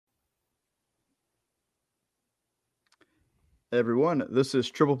Hey everyone, this is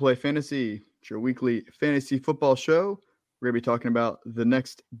Triple Play Fantasy, it's your weekly fantasy football show. We're going to be talking about the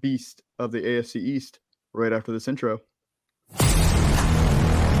next beast of the AFC East right after this intro.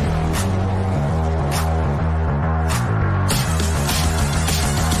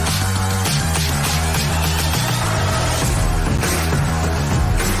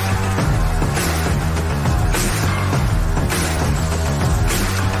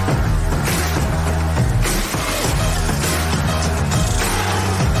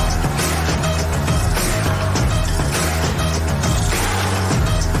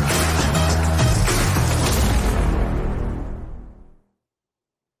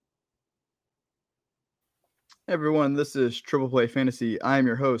 Hey everyone, this is Triple Play Fantasy. I am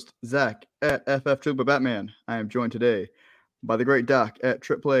your host, Zach at FF Triple Batman. I am joined today by the great Doc at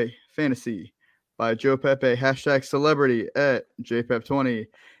Triple Play Fantasy, by Joe Pepe, hashtag celebrity at JPEP20,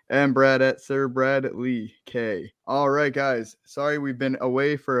 and Brad at Sir Brad Lee K. All right, guys. Sorry we've been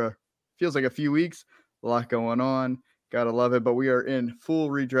away for feels like a few weeks. A lot going on. Gotta love it. But we are in full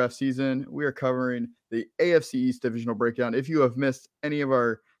redraft season. We are covering the AFC East divisional breakdown. If you have missed any of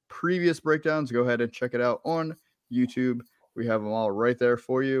our previous breakdowns, go ahead and check it out on YouTube. We have them all right there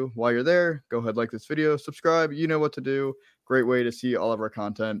for you. While you're there, go ahead, like this video, subscribe. You know what to do. Great way to see all of our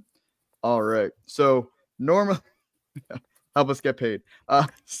content. All right. So normally, help us get paid.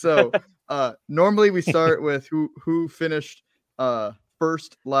 Normally we start with who finished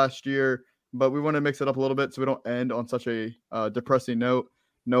first last year, but we want to mix it up a little bit so we don't end on such a depressing note.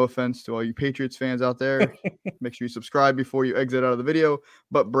 No offense to all you Patriots fans out there. Make sure you subscribe before you exit out of the video.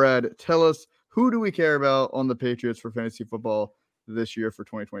 But Brad, tell us, who do we care about on the Patriots for fantasy football this year for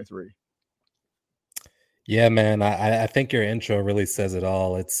 2023? Yeah, man, I think your intro really says it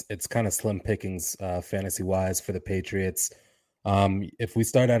all. It's kind of slim pickings fantasy-wise for the Patriots. If we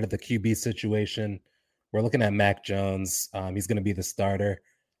start out at the QB situation, we're looking at Mac Jones. He's going to be the starter.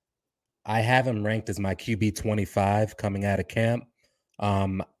 I have him ranked as my QB 25 coming out of camp.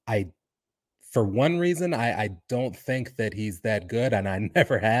 For one reason, I don't think that he's that good, and I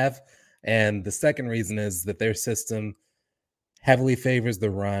never have. And the second reason is that their system heavily favors the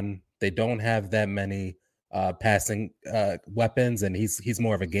run. They don't have that many passing weapons, and he's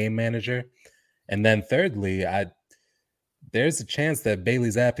more of a game manager. And then thirdly, there's a chance that Bailey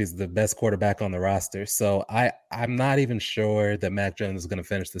Zappi is the best quarterback on the roster. So I'm not even sure that Mac Jones is going to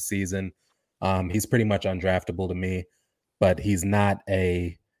finish the season. He's pretty much undraftable to me, but he's not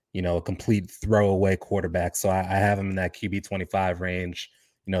a complete throwaway quarterback. So I have him in that QB 25 range.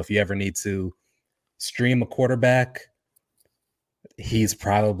 If you ever need to stream a quarterback, he's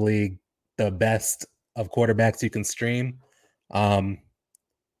probably the best of quarterbacks you can stream.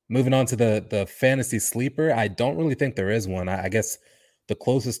 Moving on to the fantasy sleeper, I don't really think there is one. I guess the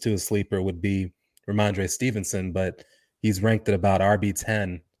closest to a sleeper would be Ramondre Stevenson, but he's ranked at about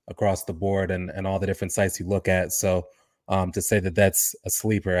RB10 across the board and all the different sites you look at. So to say that that's a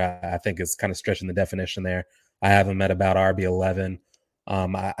sleeper, I think is kind of stretching the definition there. I have him at about RB11.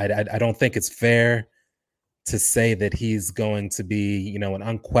 I don't think it's fair to say that he's going to be, an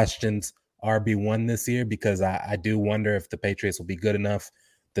unquestioned RB1 this year, because I do wonder if the Patriots will be good enough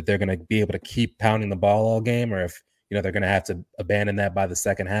that they're going to be able to keep pounding the ball all game, or if, they're going to have to abandon that by the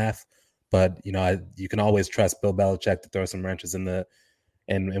second half. But, you can always trust Bill Belichick to throw some wrenches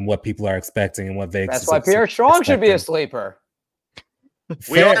in what people are expecting and what Vegas. That's why Pierre Strong should be a sleeper.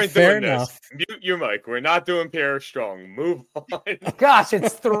 We aren't doing this. Mute your mic. We're not doing Pierre Strong. Move on. Gosh,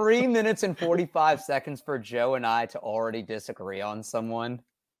 it's 3 minutes and 45 seconds for Joe and I to already disagree on someone.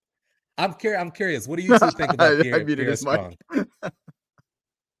 I'm curious. What do you two think about Pierre Strong?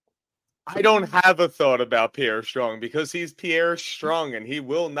 I don't have a thought about Pierre Strong because he's Pierre Strong and he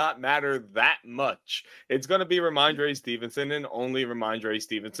will not matter that much. It's going to be Ramondre Stevenson and only Ramondre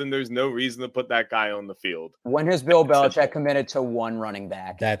Stevenson. There's no reason to put that guy on the field. When has Bill Belichick committed to one running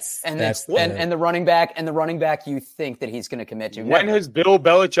back? And the running back you think that he's going to commit to? When has Bill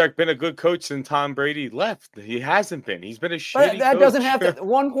Belichick been a good coach since Tom Brady left? He hasn't been. He's been a shitty But that coach. doesn't have to.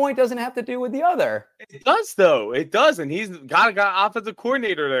 One point doesn't have to do with the other. It does, though. It does, and he's got an offensive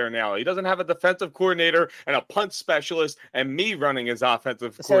coordinator there now. He doesn't have a defensive coordinator and a punt specialist and me running his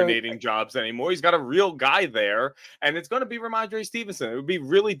offensive coordinating jobs anymore. He's got a real guy there, and it's going to be Ramondre Stevenson. It would be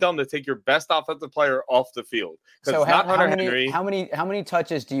really dumb to take your best offensive player off the field. So how many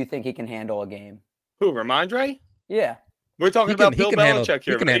touches do you think he can handle a game? Who, Ramondre? Yeah. We're talking about Bill Belichick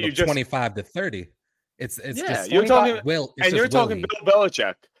here. He can handle 25 to 30. It's just you're talking, you're talking Bill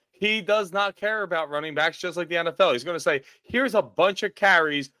Belichick. He does not care about running backs just like the NFL. He's going to say, here's a bunch of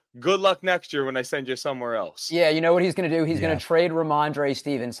carries. good luck next year when I send you somewhere else. Yeah, you know what he's going to do? He's going to trade Ramondre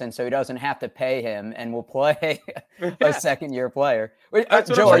Stevenson so he doesn't have to pay him, and we'll play a second-year player. Wait,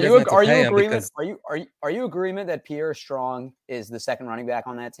 Joe, are you agreement? Are you agreement that Pierre Strong is the second running back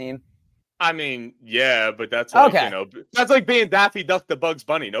on that team? I mean, yeah, but that's like, that's like being Daffy Duck to Bugs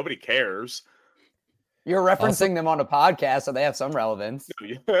Bunny. Nobody cares. You're referencing them on a podcast, so they have some relevance.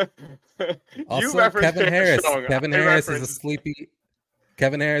 Also, Kevin Harris. Kevin Harris is a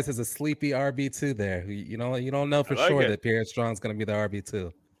sleepy RB2 there. You don't know for sure that Pierre Strong's going to be the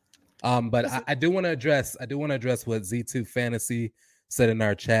RB2. But I do want to address what Z2 Fantasy said in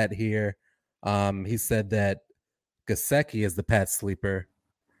our chat here. He said that Gesicki is the Pat sleeper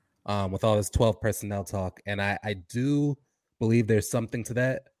with all this 12 personnel talk, and I do believe there's something to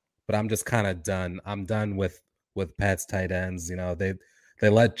that. But I'm just kind of done. I'm done with Pat's tight ends. They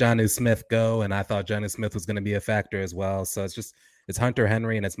let Jonnu Smith go, and I thought Jonnu Smith was going to be a factor as well. So it's Hunter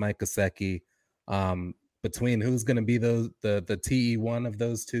Henry and it's Mike Gesicki. Between who's going to be the TE1 of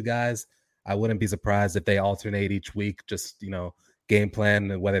those two guys, I wouldn't be surprised if they alternate each week. Just game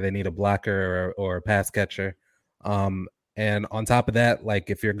plan whether they need a blocker or a pass catcher. And on top of that, like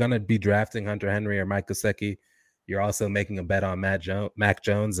if you're going to be drafting Hunter Henry or Mike Gesicki, you're also making a bet on Mac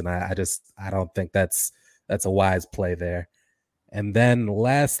Jones, and I don't think that's a wise play there. And then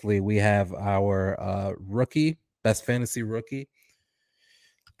lastly, we have our best fantasy rookie.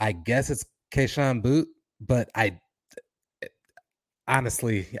 I guess it's Keyshawn Boot, but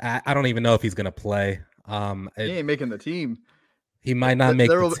honestly, I don't even know if he's going to play. He ain't making the team. He might not make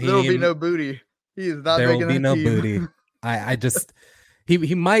the team. There will be no booty. He is not making the team. There will be no booty. I just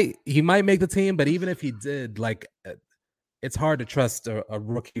he might make the team, but even if he did, like it's hard to trust a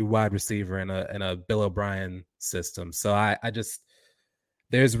rookie wide receiver in a Bill O'Brien system. So I just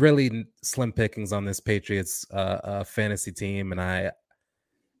there's really slim pickings on this Patriots fantasy team, and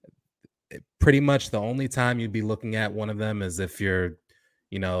pretty much the only time you'd be looking at one of them is if if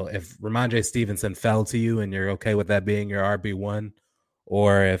Ramondre Stevenson fell to you and you're okay with that being your RB1,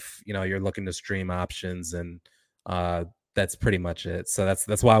 or if you're looking to stream options, and that's pretty much it. So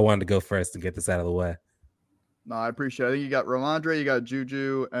that's why I wanted to go first and get this out of the way. No, I appreciate it. I think you got Ramondre, you got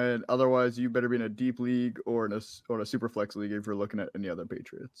Juju, and otherwise you better be in a deep league or in a super flex league if you're looking at any other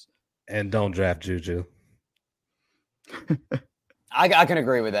Patriots. And don't draft Juju. I can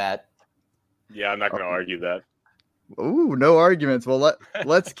agree with that. Yeah, I'm not going to argue that. Ooh, no arguments. Well,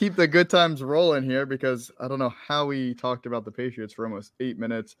 let's keep the good times rolling here, because I don't know how we talked about the Patriots for almost 8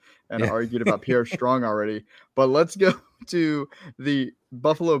 minutes and argued about Pierre Strong already. But let's go to the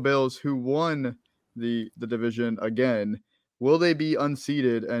Buffalo Bills, who won the division again. Will they be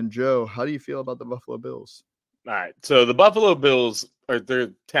unseated? And Joe, how do you feel about the Buffalo Bills? All right. So the Buffalo Bills they're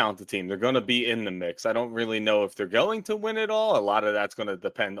a talented team. They're going to be in the mix. I don't really know if they're going to win it all. A lot of that's going to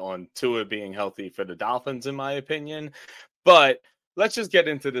depend on Tua being healthy for the Dolphins, in my opinion. But let's just get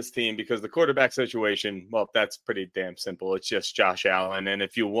into this team, because the quarterback situation, well, that's pretty damn simple. It's just Josh Allen. And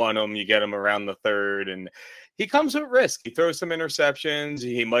if you want him, you get him around the third. And he comes with risk. He throws some interceptions.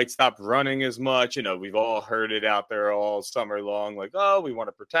 He might stop running as much. We've all heard it out there all summer long, like, oh, we want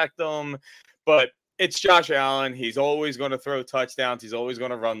to protect them. But it's Josh Allen. He's always going to throw touchdowns. He's always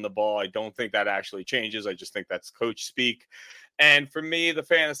going to run the ball. I don't think that actually changes. I just think that's coach speak. And for me, the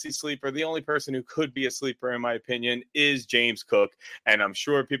fantasy sleeper, the only person who could be a sleeper, in my opinion, is James Cook. And I'm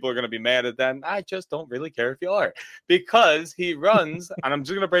sure people are going to be mad at that. And I just don't really care if you are, because he runs, and I'm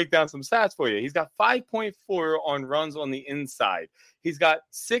just going to break down some stats for you. He's got 5.4 on runs on the inside. He's got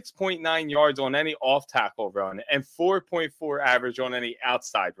 6.9 yards on any off-tackle run and 4.4 average on any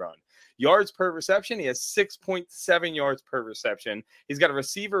outside run. Yards per reception, he has 6.7 yards per reception. He's got a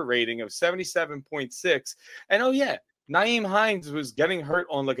receiver rating of 77.6. And Nyheim Hines was getting hurt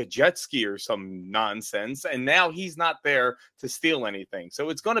on like a jet ski or some nonsense, and now he's not there to steal anything. So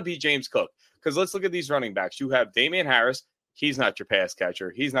it's going to be James Cook, because let's look at these running backs. You have Damian Harris. He's not your pass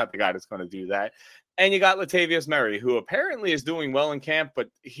catcher. He's not the guy that's going to do that. And you got Latavius Murray, who apparently is doing well in camp, but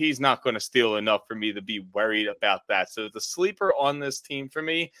he's not going to steal enough for me to be worried about that. So the sleeper on this team for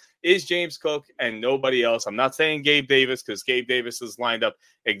me is James Cook and nobody else. I'm not saying Gabe Davis, because Gabe Davis is lined up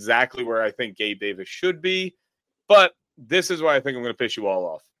exactly where I think Gabe Davis should be. But this is why I think I'm going to piss you all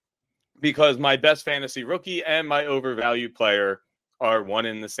off, because my best fantasy rookie and my overvalued player are one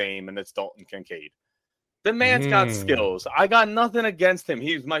and the same, and it's Dalton Kincaid. The man's got skills. I got nothing against him.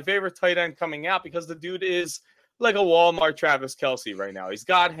 He's my favorite tight end coming out, because the dude is like a Walmart Travis Kelce right now. He's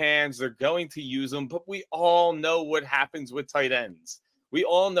got hands. They're going to use him, but we all know what happens with tight ends. We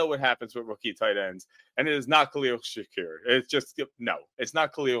all know what happens with rookie tight ends, and it is not Khalil Shakir. It's just, no, it's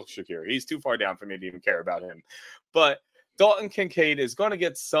not Khalil Shakir. He's too far down for me to even care about him. But Dalton Kincaid is going to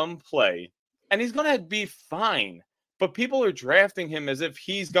get some play, and he's going to be fine. But people are drafting him as if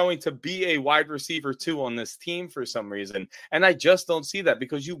he's going to be a wide receiver 2 on this team for some reason. And I just don't see that,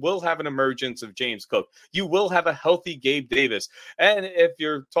 because you will have an emergence of James Cook. You will have a healthy Gabe Davis. And if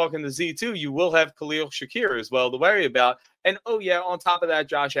you're talking to Z2, you will have Khalil Shakir as well to worry about. And, oh, yeah, on top of that,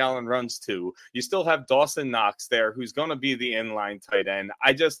 Josh Allen runs too. You still have Dawson Knox there, who's going to be the inline tight end.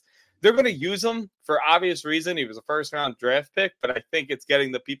 They're going to use him for obvious reason. He was a first-round draft pick, but I think it's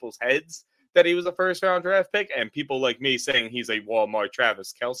getting the people's heads that he was a first-round draft pick, and people like me saying he's a Walmart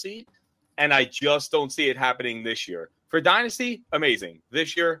Travis Kelce, and I just don't see it happening this year. For Dynasty, amazing.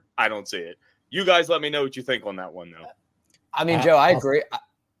 This year, I don't see it. You guys let me know what you think on that one, though. I mean, Joe, I agree.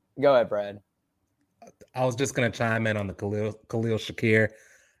 Go ahead, Brad. I was just going to chime in on the Khalil Shakir.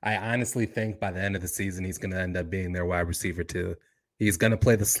 I honestly think by the end of the season, he's going to end up being their wide receiver too. He's going to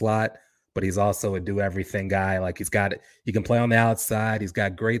play the slot, but he's also a do-everything guy. Like, he can play on the outside. He's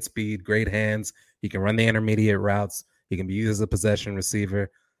got great speed, great hands. He can run the intermediate routes. He can be used as a possession receiver.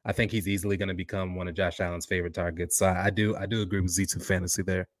 I think he's easily going to become one of Josh Allen's favorite targets. So I do agree with Z2 Fantasy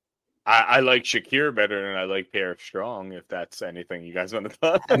there. I like Shakir better than I like Pierre Strong, if that's anything you guys want to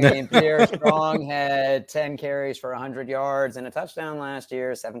talk. I mean, Pierre Strong had 10 carries for 100 yards and a touchdown last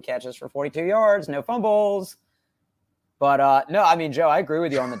year, 7 catches for 42 yards, no fumbles. But no, I mean, Joe, I agree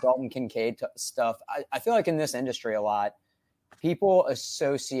with you on the Dalton Kincaid stuff. I feel like in this industry a lot, people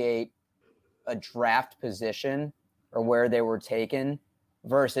associate a draft position or where they were taken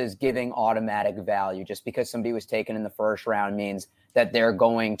versus giving automatic value. Just because somebody was taken in the first round means that they're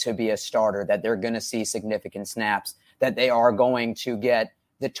going to be a starter, that they're going to see significant snaps, that they are going to get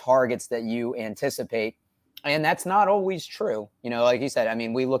the targets that you anticipate. And that's not always true. You know, like you said, I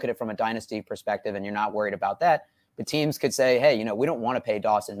mean, we look at it from a dynasty perspective and you're not worried about that. The teams could say, hey, you know, we don't want to pay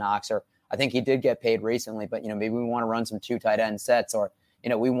Dawson Knox, or I think he did get paid recently, but, you know, maybe we want to run some 2 tight end sets, or, you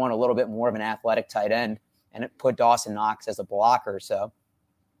know, we want a little bit more of an athletic tight end and put Dawson Knox as a blocker. So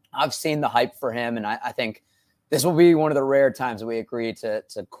I've seen the hype for him, and I think this will be one of the rare times that we agree to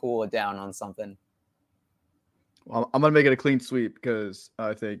cool it down on something. Well, I'm going to make it a clean sweep because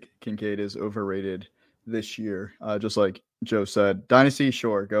I think Kincaid is overrated this year. Just like Joe said, Dynasty,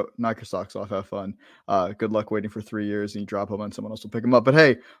 sure, go knock your socks off, have fun. Good luck waiting for 3 years and you drop him and someone else will pick him up. But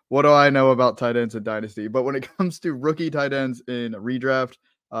hey, what do I know about tight ends in Dynasty? But when it comes to rookie tight ends in a redraft,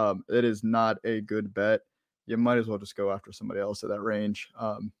 it is not a good bet. You might as well just go after somebody else at that range.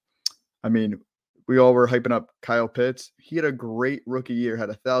 I mean, we all were hyping up Kyle Pitts. He had a great rookie year, had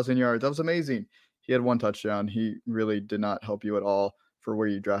 1,000 yards. That was amazing. He had 1 touchdown. He really did not help you at all for where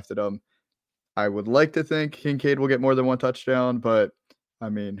you drafted him. I would like to think Kincaid will get more than 1 touchdown, but I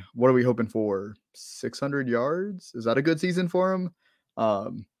mean, what are we hoping for? 600 yards? Is that a good season for him?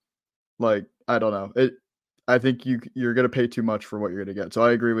 Like, I don't know. I think you're going to pay too much for what you're going to get. So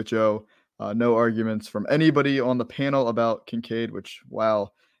I agree with Joe. No arguments from anybody on the panel about Kincaid, which,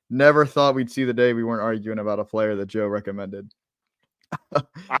 wow, never thought we'd see the day we weren't arguing about a player that Joe recommended.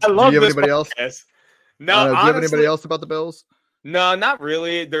 I love do you have this anybody podcast. else? No, honestly, do you have anybody else about the Bills? No, not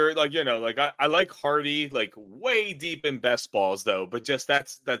really. They're like, you know, like I like Hardy, like way deep in best balls though, but just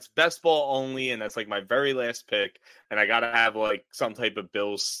that's best ball only, and that's like my very last pick. And I gotta have like some type of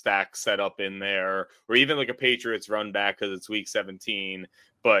Bills stack set up in there, or even like a Patriots run back because it's week 17.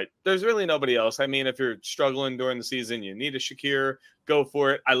 But there's really nobody else. I mean, if you're struggling during the season, you need a Shakir, go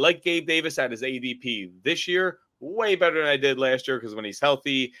for it. I like Gabe Davis at his ADP this year. Way better than I did last year because when he's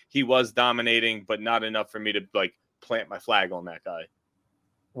healthy, he was dominating, but not enough for me to like plant my flag on that guy.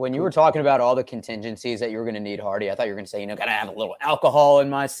 When you were talking about all the contingencies that you were going to need, Hardy, I thought you were going to say, you know, got to have a little alcohol in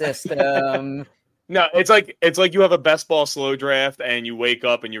my system. No, it's like you have a best ball slow draft and you wake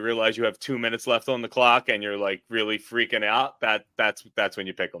up and you realize you have 2 minutes left on the clock and you're like really freaking out. That's when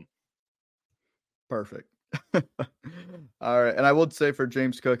you pick them. Perfect. All right, and I would say for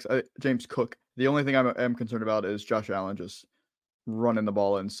James Cook, the only thing I am concerned about is Josh Allen just running the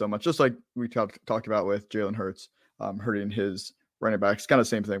ball in so much, just like we talked about with Jalen Hurts, hurting his running backs. Kind of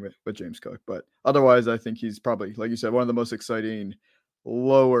same thing with James Cook, but otherwise, I think he's probably, like you said, one of the most exciting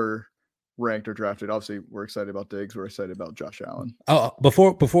lower ranked or drafted. Obviously, we're excited about Diggs. We're excited about Josh Allen. Oh,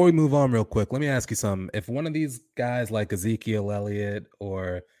 before we move on real quick, let me ask you something. If one of these guys like Ezekiel Elliott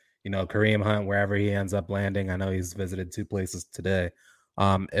or, you know, Kareem Hunt, wherever he ends up landing, I know he's visited 2 places today.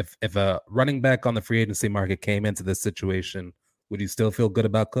 If a running back on the free agency market came into this situation, would you still feel good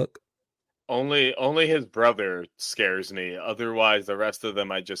about Cook? Only his brother scares me. Otherwise, the rest of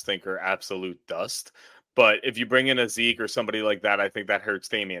them I just think are absolute dust. But if you bring in a Zeke or somebody like that, I think that hurts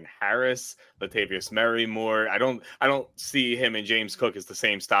Damian Harris, Latavius Murray more. I don't see him and James Cook as the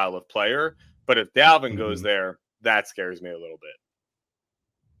same style of player. But if Dalvin goes there, that scares me a little bit.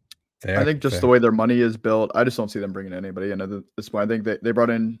 I think just the way their money is built, I just don't see them bringing anybody in at this point. I think they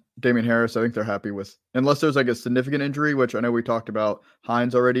brought in Damian Harris. I think they're happy with, unless there's like a significant injury, which I know we talked about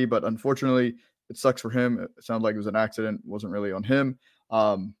Hines already, but unfortunately it sucks for him. It sounds like it was an accident. It wasn't really on him.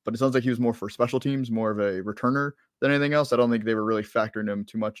 But it sounds like he was more for special teams, more of a returner than anything else. I don't think they were really factoring him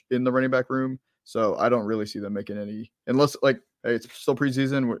too much in the running back room. So I don't really see them making any, unless like, hey, it's still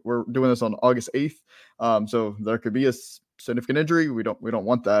preseason. We're doing this on August 8th. So there could be a significant injury. We don't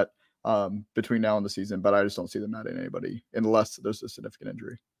want that between now and the season, but I just don't see them adding anybody unless there's a significant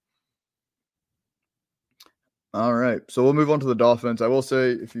injury. All right, so we'll move on to the Dolphins. I will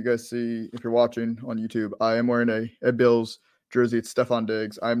say, if you're watching on YouTube, I am wearing a Bills jersey. It's Stephon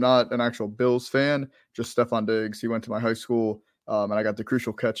Diggs. I'm not an actual Bills fan, just Stephon Diggs. He went to my high school, and I got the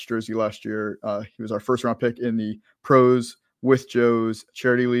Crucial Catch jersey last year. He was our first round pick in the Pros with Joe's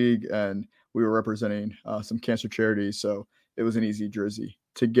charity league, and we were representing some cancer charities, so it was an easy jersey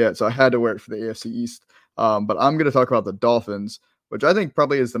to get. So I had to wear it for the AFC East. But I'm going to talk about the Dolphins, which I think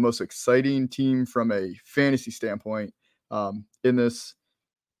probably is the most exciting team from a fantasy standpoint in this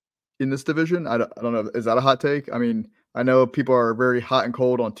division. I don't know. Is that a hot take? I mean, I know people are very hot and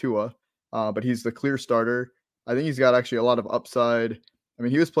cold on Tua, but he's the clear starter. I think he's got actually a lot of upside. I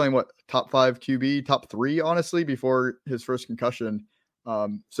mean, he was playing top 5 QB, top 3, honestly, before his first concussion.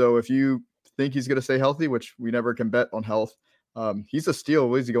 So if you think he's going to stay healthy, which we never can bet on health, he's a steal.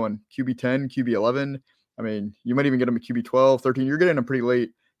 What is he going? QB 10, QB 11? I mean, you might even get him a QB 12, 13. You're getting him pretty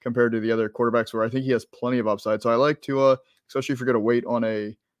late compared to the other quarterbacks where I think he has plenty of upside. So I like Tua, especially if you're going to wait on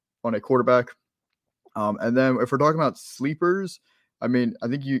a quarterback. And then if we're talking about sleepers, I mean, I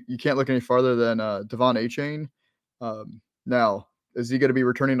think you can't look any farther than Devon Achane. Now, is he going to be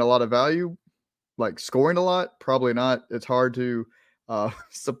returning a lot of value, like scoring a lot? Probably not. It's hard to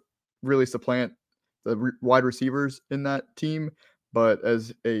really supplant the wide receivers in that team, but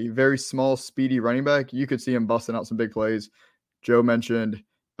as a very small, speedy running back, you could see him busting out some big plays. Joe mentioned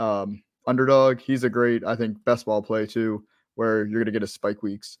underdog. He's a great, I think, best ball play too, where you're going to get his spike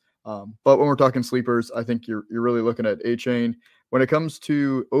weeks. But when we're talking sleepers, I think you're really looking at A-Chain. When it comes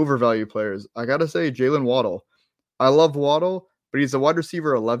to overvalue players, I got to say Jalen Waddle. I love Waddle, but he's a wide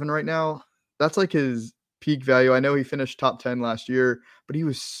receiver 11 right now. That's like his peak value. I know he finished top 10 last year, but he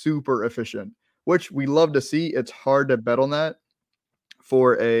was super efficient, which we love to see. It's hard to bet on that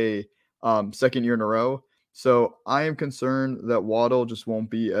for a second year in a row. So I am concerned that Waddle just won't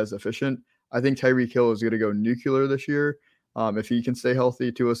be as efficient. I think Tyreek Hill is going to go nuclear this year if he can stay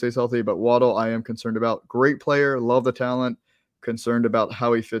healthy, Tua stays healthy. But Waddle, I am concerned about. Great player, love the talent, concerned about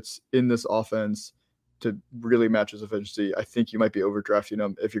how he fits in this offense to really match his efficiency. I think you might be overdrafting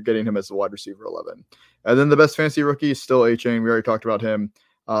him if you're getting him as a wide receiver 11. And then the best fantasy rookie is still A-Chain. We already talked about him.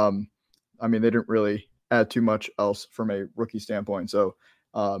 I mean, they didn't really add too much else from a rookie standpoint. So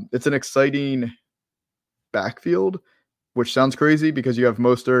it's an exciting backfield, which sounds crazy because you have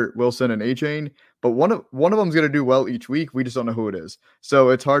Mostert, Wilson, and A-Chain, but one of them is going to do well each week. We just don't know who it is. So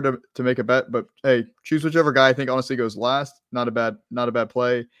it's hard to make a bet, but hey, choose whichever guy I think honestly goes last. Not a bad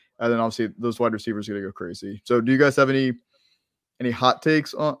play. And then obviously those wide receivers are going to go crazy. So do you guys have any hot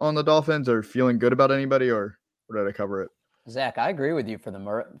takes on the Dolphins, or feeling good about anybody, or did I cover it? Zach, I agree with you for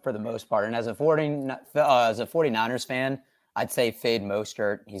the most part. And as a 49ers fan, I'd say fade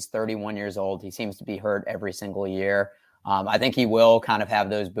Mostert. He's 31 years old. He seems to be hurt every single year. I think he will kind of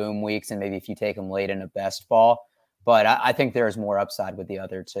have those boom weeks, and maybe if you take him late in a best ball. But I think there's more upside with the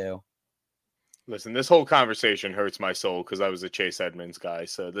other two. Listen, this whole conversation hurts my soul because I was a Chase Edmonds guy.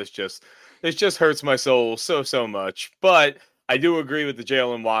 So this just hurts my soul so much. But I do agree with the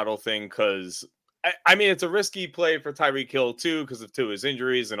Jalen Waddle thing because I mean, it's a risky play for Tyreek Hill too because of his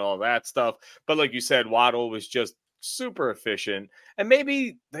injuries and all that stuff. But like you said, Waddle was just super efficient, and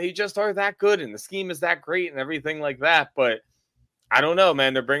maybe they just are that good and the scheme is that great and everything like that. But I don't know,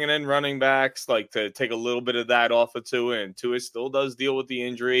 man. They're bringing in running backs like to take a little bit of that off of Tua, and Tua still does deal with the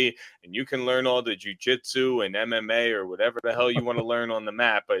injury, and you can learn all the jiu-jitsu and MMA or whatever the hell you want to learn on the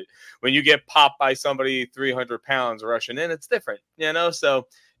mat. But when you get popped by somebody 300 pounds rushing in, it's different, So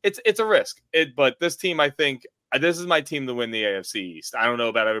it's a risk. But this team, I think, this is my team to win the AFC East. I don't know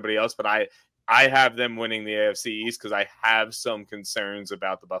about everybody else, but I have them winning the AFC East because I have some concerns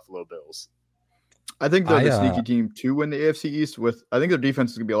about the Buffalo Bills. I think they're the sneaky team to win the AFC East. I think their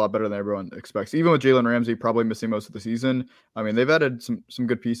defense is going to be a lot better than everyone expects. Even with Jalen Ramsey probably missing most of the season, I mean, they've added some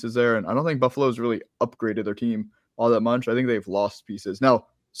good pieces there, and I don't think Buffalo's really upgraded their team all that much. I think they've lost pieces. Now,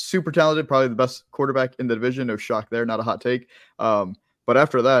 super talented, probably the best quarterback in the division. No shock there, not a hot take. But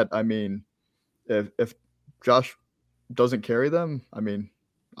after that, I mean, if Josh doesn't carry them, I mean,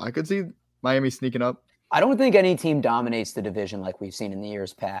 I could see Miami sneaking up. I don't think any team dominates the division like we've seen in the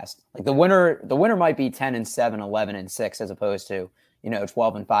years past. Like the winner might be 10-7, 11-6, as opposed to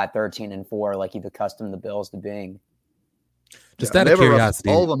 12-5, 13-4, like you've accustomed the Bills to being. Just out of curiosity,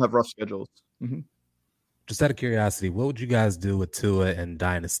 all of them have rough schedules. Mm-hmm. Just out of curiosity, what would you guys do with Tua and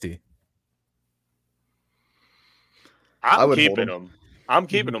Dynasty? I'm keeping him. I'm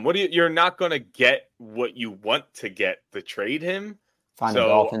keeping him. You're not going to get what you want to get to trade him. Find a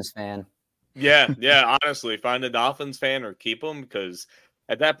Dolphins fan. Yeah. Honestly, find a Dolphins fan or keep him, because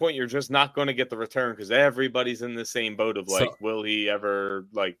at that point you're just not going to get the return, because everybody's in the same boat of will he ever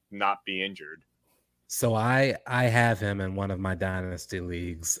not be injured? So I have him in one of my dynasty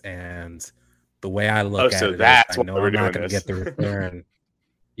leagues, and the way I look at it, I know I'm not going to get the return.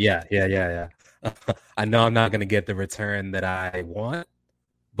 Yeah. I know I'm not going to get the return that I want,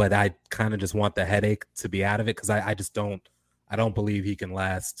 but I kind of just want the headache to be out of it, because I don't believe he can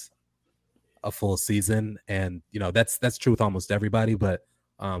last a full season. And that's true with almost everybody, but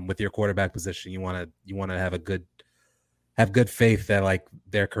with your quarterback position, you want to have good faith that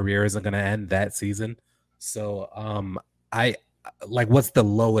their career isn't going to end that season. So what's the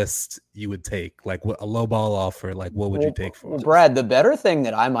lowest you would take? What a low ball offer, what would you take for? Well, Brad, the better thing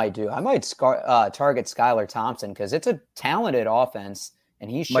that I might do, I might target Skylar Thompson, because it's a talented offense and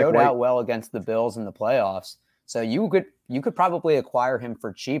he showed out well against the Bills in the playoffs. So you could probably acquire him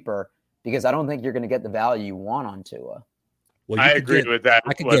for cheaper, because I don't think you're going to get the value you want on Tua. Well, I agree with that.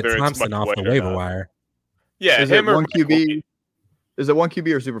 I could get Thompson off the waiver wire. Yeah, is it one QB? Is it one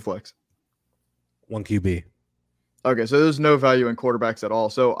QB or Superflex? One QB. Okay, so there's no value in quarterbacks at all.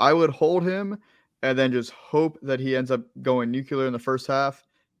 So I would hold him and then just hope that he ends up going nuclear in the first half,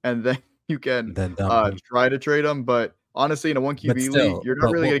 and then you can try to trade him. But honestly, in a one QB league, you're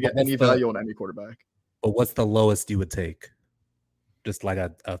not really going to get any value on any quarterback. But what's the lowest you would take? Just like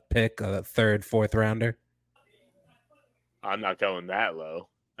a pick, a third, fourth rounder? I'm not going that low.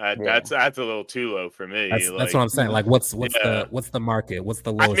 That's a little too low for me. That's what I'm saying. What's the market? What's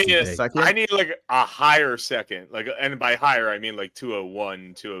the lowest? I need a higher second. And by higher I mean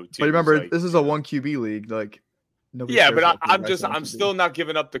 201, 202. But remember, this is a one QB league. But I'm still not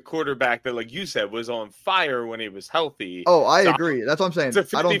giving up the quarterback that, like you said, was on fire when he was healthy. Oh, I agree. That's what I'm saying.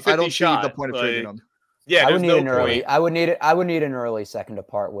 I don't see the point of trading him. Yeah, I would need an early second to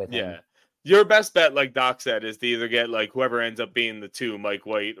part with him. Yeah. Your best bet, like Doc said, is to either get whoever ends up being the two, Mike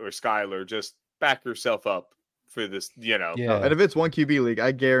White or Skylar. Just back yourself up for this, Yeah. And if it's one QB league,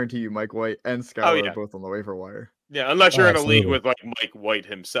 I guarantee you Mike White and Skylar are both on the waiver wire. Yeah, unless you're in a league with Mike White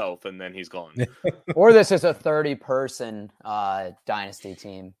himself, and then he's gone. Or this is a 30-person dynasty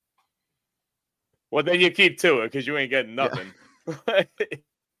team. Well, then you keep to it, because you ain't getting nothing.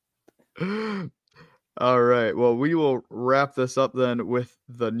 Yeah. All right. Well, we will wrap this up then with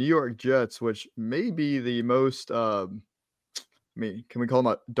the New York Jets, which may be the most, can we call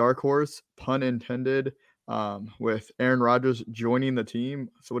them a dark horse, pun intended, with Aaron Rodgers joining the team.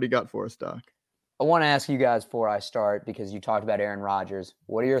 So what do you got for us, Doc? I want to ask you guys before I start, because you talked about Aaron Rodgers.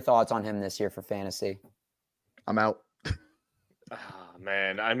 What are your thoughts on him this year for fantasy? I'm out.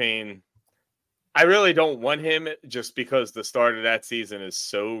 Man, I mean, I really don't want him, just because the start of that season is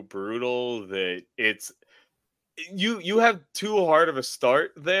so brutal that it's you have too hard of a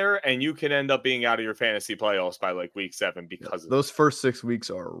start there, and you can end up being out of your fantasy playoffs by week 7 because of those first 6 weeks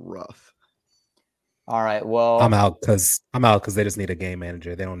are rough. All right, well, I'm out because they just need a game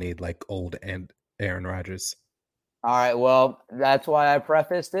manager. They don't need old and Aaron Rodgers. All right, well, that's why I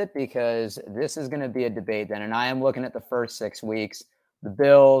prefaced it, because this is going to be a debate then, and I am looking at the first 6 weeks: the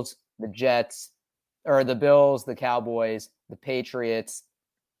Bills, the Jets. Or the Bills, the Cowboys, the Patriots,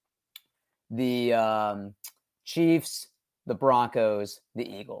 the Chiefs, the Broncos,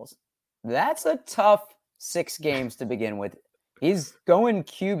 the Eagles. That's a tough 6 games to begin with. He's going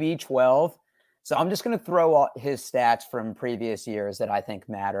QB 12. So I'm just going to throw his stats from previous years that I think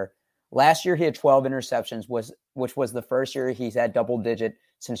matter. Last year, he had 12 interceptions, which was the first year he's had double digit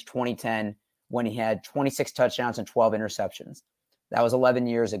since 2010, when he had 26 touchdowns and 12 interceptions. That was 11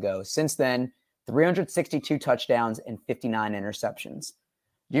 years ago. Since then, 362 touchdowns and 59 interceptions.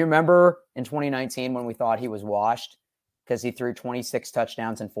 Do you remember in 2019 when we thought he was washed because he threw 26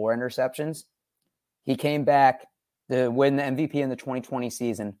 touchdowns and 4 interceptions? He came back to win the MVP in the 2020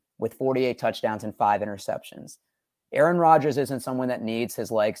 season with 48 touchdowns and 5 interceptions. Aaron Rodgers isn't someone that needs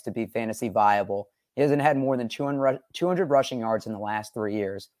his legs to be fantasy viable. He hasn't had more than 200 rushing yards in the last 3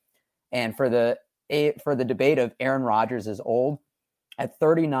 years. And for the debate of Aaron Rodgers is old, at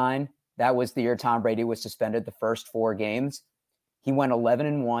 39, that was the year Tom Brady was suspended the first 4 games. He went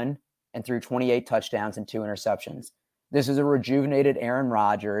 11-1 and threw 28 touchdowns and 2 interceptions. This is a rejuvenated Aaron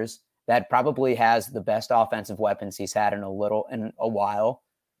Rodgers that probably has the best offensive weapons he's had in a while.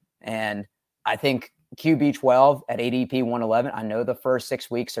 And I think QB 12 at ADP 111, I know the first 6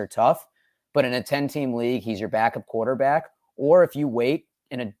 weeks are tough, but in a 10-team league, he's your backup quarterback. Or if you wait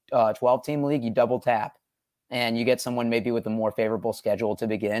in a 12-team league, you double tap and you get someone maybe with a more favorable schedule to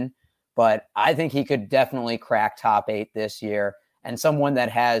begin. But I think he could definitely crack top 8 this year, and someone that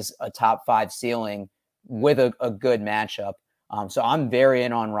has a top 5 ceiling with a good matchup. So I'm very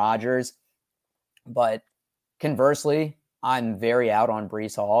in on Rodgers, but conversely, I'm very out on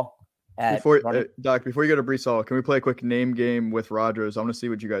Breece Hall. Before you go to Breece Hall, can we play a quick name game with Rodgers? I want to see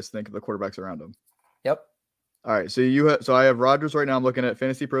what you guys think of the quarterbacks around him. Yep. All right. So I have Rodgers right now. I'm looking at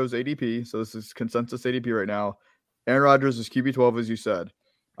Fantasy Pros ADP. So this is consensus ADP right now. Aaron Rodgers is QB 12, as you said.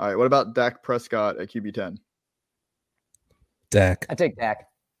 All right. What about Dak Prescott at QB 10? Dak. I take Dak.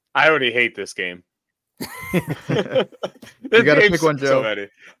 I already hate this game. You got to pick one, Joe.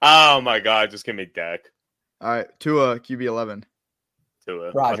 Oh my God, just give me Dak. All right, Tua QB 11.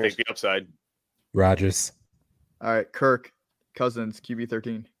 Tua. Rodgers. I'll take the upside. Rodgers. All right, Kirk Cousins QB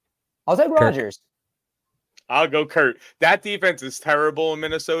 13. I'll take Rodgers. I'll go Kurt. That defense is terrible in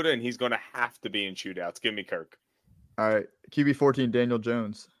Minnesota, and he's going to have to be in shootouts. Give me Kirk. All right, QB 14 Daniel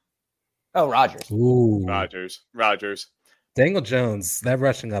Jones. Oh, Rodgers. Ooh. Rodgers. Daniel Jones, that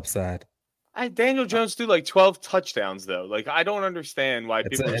rushing upside. Daniel Jones threw like 12 touchdowns, though. Like, I don't understand why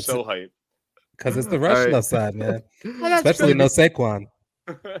people are so hyped. Because it's the rushing upside, man. Especially no Saquon.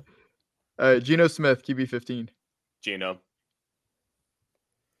 Geno Smith, QB 15. Geno.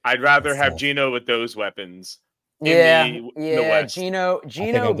 I'd rather have Geno with those weapons. Yeah.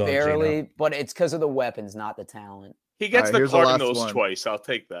 Geno barely, but it's because of the weapons, not the talent. He gets the Cardinals twice. I'll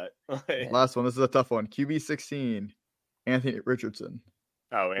take that. Last one. This is a tough one. QB 16, Anthony Richardson.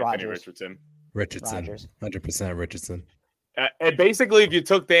 Oh, Anthony Richardson. Rodgers. 100% Richardson. And basically, if you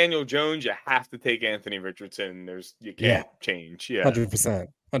took Daniel Jones, you have to take Anthony Richardson. You can't change. Yeah,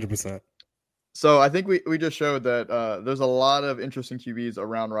 100%. So I think we just showed that there's a lot of interesting QBs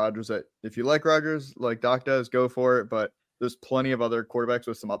around Rodgers that if you like Rodgers, like Doc does, go for it. But there's plenty of other quarterbacks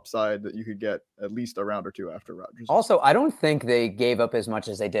with some upside that you could get at least a round or two after Rodgers. Also, I don't think they gave up as much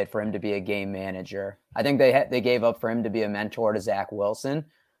as they did for him to be a game manager. I think they gave up for him to be a mentor to Zach Wilson,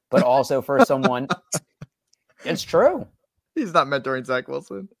 but also for someone. It's true. He's not mentoring Zach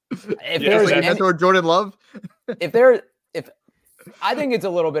Wilson. If there's mentor Jordan Love. if I think it's a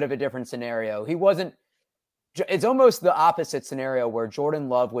little bit of a different scenario. He wasn't. It's almost the opposite scenario where Jordan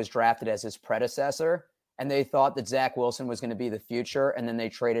Love was drafted as his predecessor, and they thought that Zach Wilson was going to be the future, and then they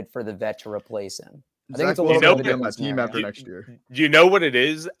traded for the vet to replace him. I think it's a little bit of a team after next year. You know what it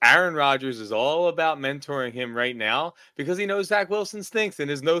is? Aaron Rodgers is all about mentoring him right now because he knows Zach Wilson stinks and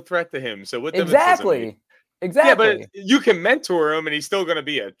is no threat to him. So what exactly. Yeah, but you can mentor him, and he's still going to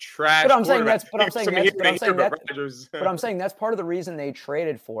be a trash. But I'm saying that's part of the reason they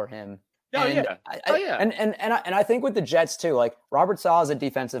traded for him. And I think with the Jets too, like Robert Saleh is a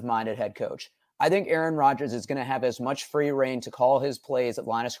defensive-minded head coach. I think Aaron Rodgers is going to have as much free reign to call his plays at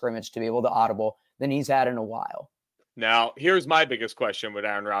line of scrimmage to be able to audible than he's had in a while. Now, here's my biggest question with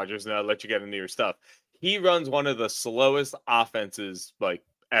Aaron Rodgers, and I'll let you get into your stuff. He runs one of the slowest offenses like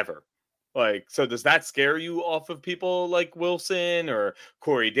ever. Like, so does that scare you off of people like Wilson or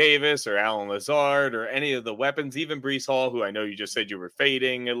Corey Davis or Alan Lazard or any of the weapons, even Breece Hall, who I know you just said you were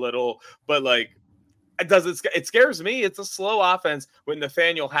fading a little, but like, it scares me. It's a slow offense with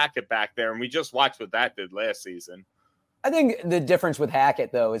Nathaniel Hackett back there, and we just watched what that did last season. I think the difference with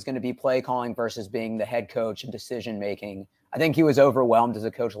Hackett, though, is going to be play calling versus being the head coach and decision making. I think he was overwhelmed as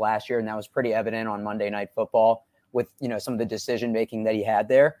a coach last year, and that was pretty evident on Monday Night Football with some of the decision making that he had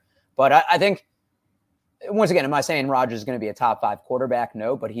there. But I think, once again, am I saying Rodgers is going to be a top 5 quarterback?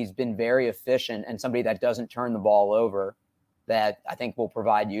 No, but he's been very efficient and somebody that doesn't turn the ball over that I think will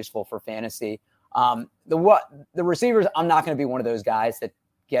provide useful for fantasy. The receivers, I'm not going to be one of those guys that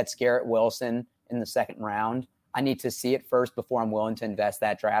gets Garrett Wilson in the second round. I need to see it first before I'm willing to invest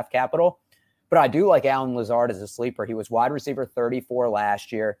that draft capital. But I do like Alan Lazard as a sleeper. He was wide receiver 34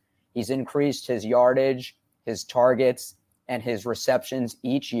 last year. He's increased his yardage, his targets, and his receptions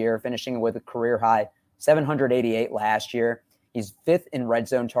each year, finishing with a career high 788 last year. He's 5th in red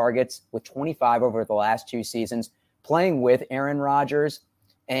zone targets with 25 over the last 2 seasons, playing with Aaron Rodgers.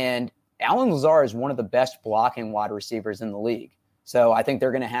 And Alan Lazard is one of the best blocking wide receivers in the league. So I think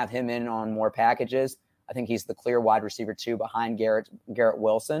they're going to have him in on more packages. I think he's the clear wide receiver 2 behind Garrett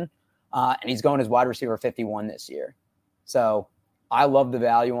Wilson. And he's going as wide receiver 51 this year. So I love the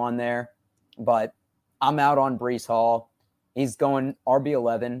value on there, but I'm out on Breece Hall. He's going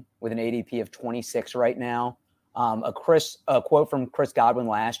RB11 with an ADP of 26 right now. A quote from Chris Godwin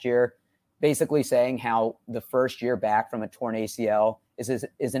last year, basically saying how the first year back from a torn ACL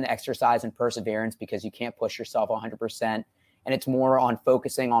is an exercise in perseverance because you can't push yourself 100%. And it's more on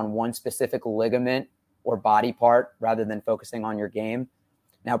focusing on one specific ligament or body part rather than focusing on your game.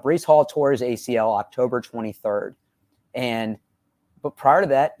 Now, Breece Hall tore his ACL October 23rd. But prior to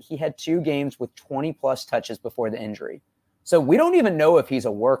that, he had 2 games with 20-plus touches before the injury. So we don't even know if he's a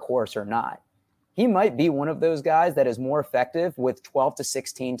workhorse or not. He might be one of those guys that is more effective with 12 to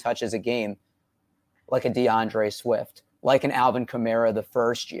 16 touches a game, like a DeAndre Swift, like an Alvin Kamara the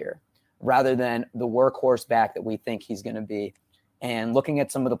first year, rather than the workhorse back that we think he's going to be. And looking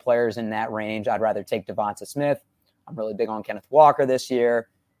at some of the players in that range, I'd rather take Devonta Smith. I'm really big on Kenneth Walker this year.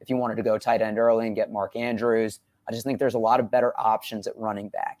 If you wanted to go tight end early and get Mark Andrews, I just think there's a lot of better options at running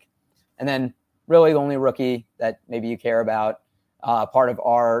back. And then really the only rookie that maybe you care about, part of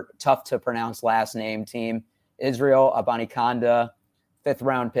our tough-to-pronounce last name team, Israel Abanikanda,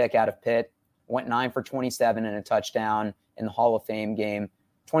 5th-round pick out of Pitt, went 9 for 27 and a touchdown in the Hall of Fame game,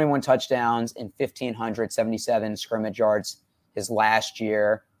 21 touchdowns in 1,577 scrimmage yards his last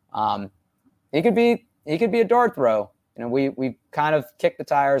year. He could be a dart throw. You know, we kind of kicked the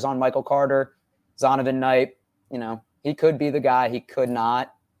tires on Michael Carter, Zonovan Knight. You know, he could be the guy. He could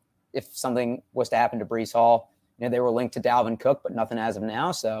not if something was to happen to Breece Hall. You know, they were linked to Dalvin Cook, but nothing as of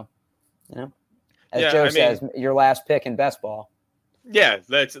now. So, you know, as Joe says, your last pick in best ball. Yeah,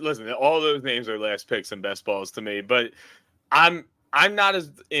 listen. All those names are last picks in best balls to me, but I'm not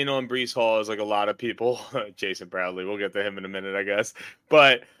as in on Breece Hall as like a lot of people. Jason Bradley, we'll get to him in a minute, I guess.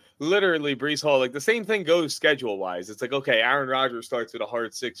 But literally, Breece Hall, like the same thing goes schedule-wise. It's like, okay, Aaron Rodgers starts with a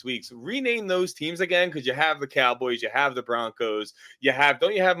hard 6 weeks. Rename those teams again because you have the Cowboys, you have the Broncos,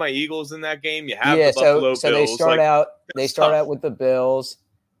 don't you have my Eagles in that game? You have the Buffalo Bills. So they start out with the Bills,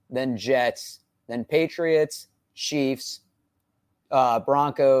 then Jets, then Patriots, Chiefs,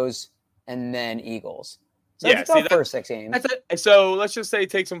 Broncos, and then Eagles. So yeah, it's first 6 games. So let's just say it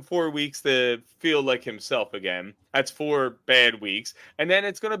takes him 4 weeks to feel like himself again. That's 4 bad weeks. And then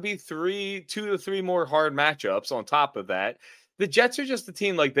it's going to be 2 to 3 more hard matchups on top of that. The Jets are just a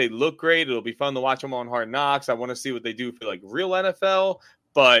team, like they look great. It'll be fun to watch them on Hard Knocks. I want to see what they do for like real NFL.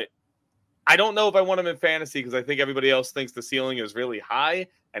 But I don't know if I want them in fantasy because I think everybody else thinks the ceiling is really high.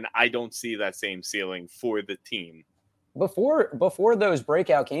 And I don't see that same ceiling for the team. Before those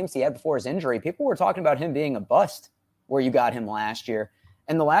breakout games he had before his injury, people were talking about him being a bust where you got him last year.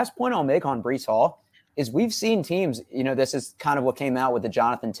 And the last point I'll make on Breece Hall is we've seen teams, you know, this is kind of what came out with the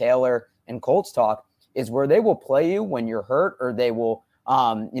Jonathan Taylor and Colts talk, is where they will play you when you're hurt or they will,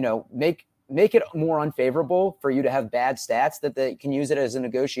 make it more unfavorable for you to have bad stats that they can use it as a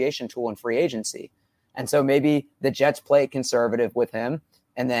negotiation tool in free agency. And so maybe the Jets play it conservative with him.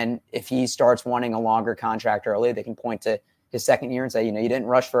 And then if he starts wanting a longer contract early, they can point to his second year and say, you know, you didn't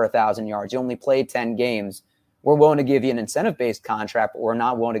rush for 1,000 yards. You only played 10 games. We're willing to give you an incentive-based contract, but we're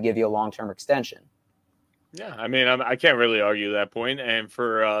not willing to give you a long-term extension. Yeah, I mean, I can't really argue that point. And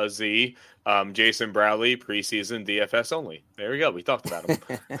for Jason Bradley, preseason DFS only. There we go. We talked about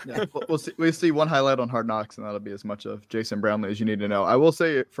him. Yeah, we'll see one highlight on Hard Knocks, and that'll be as much of Jason Bradley as you need to know. I will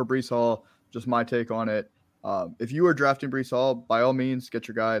say for Breece Hall, just my take on it. If you are drafting Breece Hall, by all means, get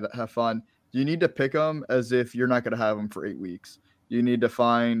your guy, have fun. You need to pick him as if you're not going to have him for 8 weeks. You need to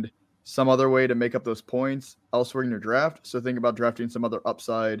find some other way to make up those points elsewhere in your draft. So think about drafting some other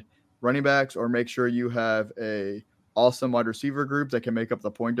upside running backs or make sure you have a awesome wide receiver group that can make up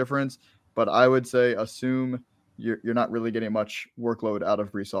the point difference. But I would say assume you're not really getting much workload out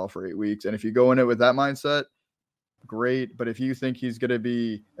of Breece Hall for 8 weeks. And if you go in it with that mindset, great. But if you think he's going to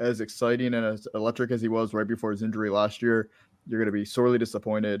be as exciting and as electric as he was right before his injury last year, you're going to be sorely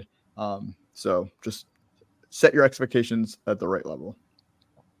disappointed. So just set your expectations at the right level.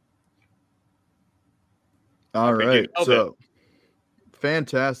 All right. So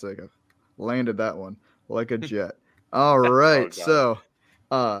fantastic. I landed that one like a jet. All right. So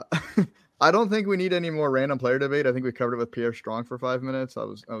I don't think we need any more random player debate. I think we covered it with Pierre Strong for 5 minutes. That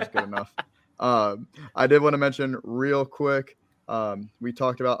was good enough. I did want to mention real quick, we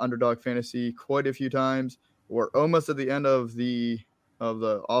talked about Underdog Fantasy quite a few times. We're almost at the end of the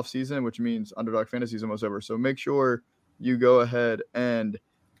off season, which means Underdog Fantasy is almost over. So make sure you go ahead and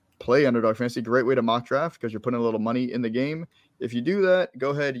play Underdog Fantasy. Great way to mock draft because you're putting a little money in the game. If you do that, go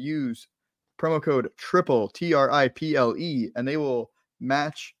ahead, use promo code TRIPLE, TRIPLE, and they will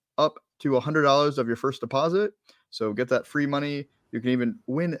match up to $100 of your first deposit. So get that free money. You can even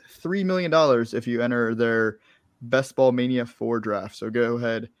win $3 million if you enter their Best Ball Mania 4 draft. So go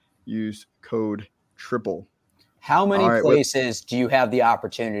ahead, use code TRIPLE. How many places do you have the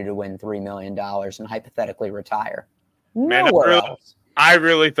opportunity to win $3 million and hypothetically retire? Nowhere else. I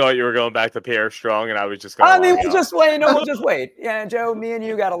really thought you were going back to Pierre Strong, and I was just going. We'll just wait. No, we'll just wait. Yeah, Joe, me and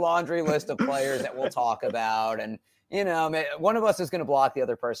you got a laundry list of players that we'll talk about, and one of us is going to block the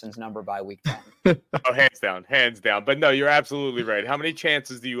other person's number by week 10. Oh, hands down. But no, you're absolutely right. How many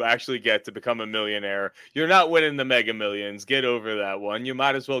chances do you actually get to become a millionaire? You're not winning the Mega Millions. Get over that one. You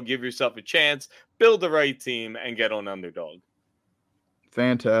might as well give yourself a chance, build the right team, and get on Underdog.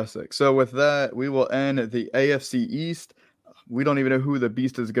 Fantastic. So with that, we will end the AFC East. We don't even know who the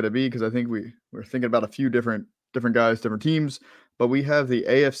beast is going to be because I think we're thinking about a few different guys, different teams. But we have the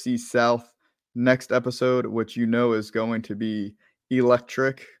AFC South next episode, which is going to be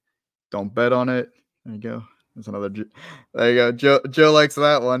electric. Don't bet on it. There you go. That's another. There you go. Joe likes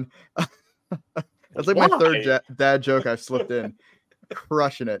that one. That's like my third dad joke I've slipped in.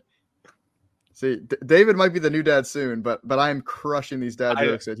 Crushing it. See, David might be the new dad soon, but I am crushing these dad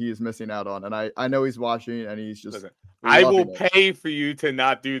jokes that he is missing out on, and I know he's watching, and he's just. I will pay for you to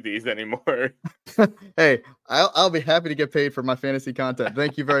not do these anymore. Hey, I'll be happy to get paid for my fantasy content.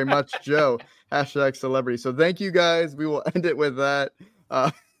 Thank you very much, Joe. #celebrity. So thank you guys. We will end it with that.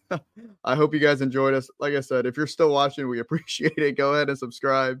 I hope you guys enjoyed us. Like I said, if you're still watching, we appreciate it. Go ahead and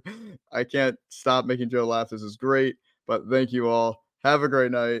subscribe. I can't stop making Joe laugh. This is great. But thank you all. Have a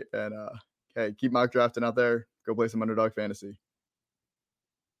great night. And hey, keep mock drafting out there. Go play some Underdog Fantasy.